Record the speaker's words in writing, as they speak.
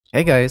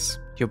Hey guys,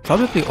 you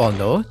probably all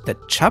know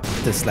that Chub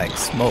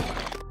dislikes smoke.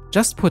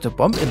 Just put a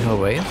bomb in her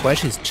way while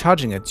she's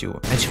charging at you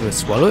and she will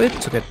swallow it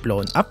to get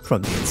blown up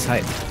from the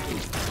inside.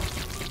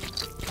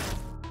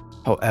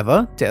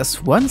 However,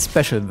 there's one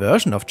special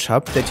version of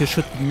Chub that you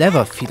should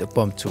never feed a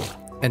bomb to,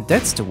 and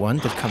that's the one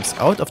that comes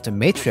out of the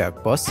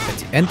Matriarch boss at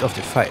the end of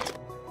the fight.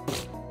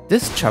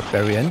 This Chub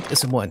variant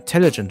is a more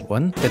intelligent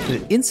one that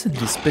will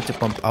instantly spit the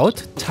bomb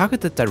out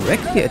targeted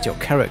directly at your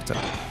character.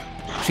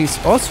 She's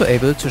also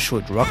able to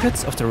shoot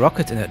rockets of the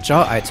rocket in a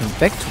jar item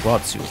back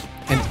towards you,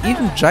 and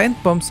even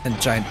giant bombs and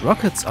giant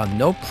rockets are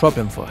no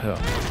problem for her,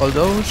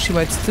 although she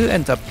might still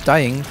end up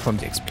dying from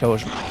the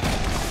explosion.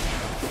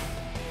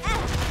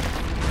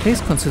 Please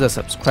consider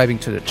subscribing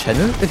to the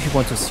channel if you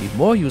want to see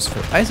more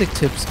useful Isaac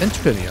tips and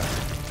trivia.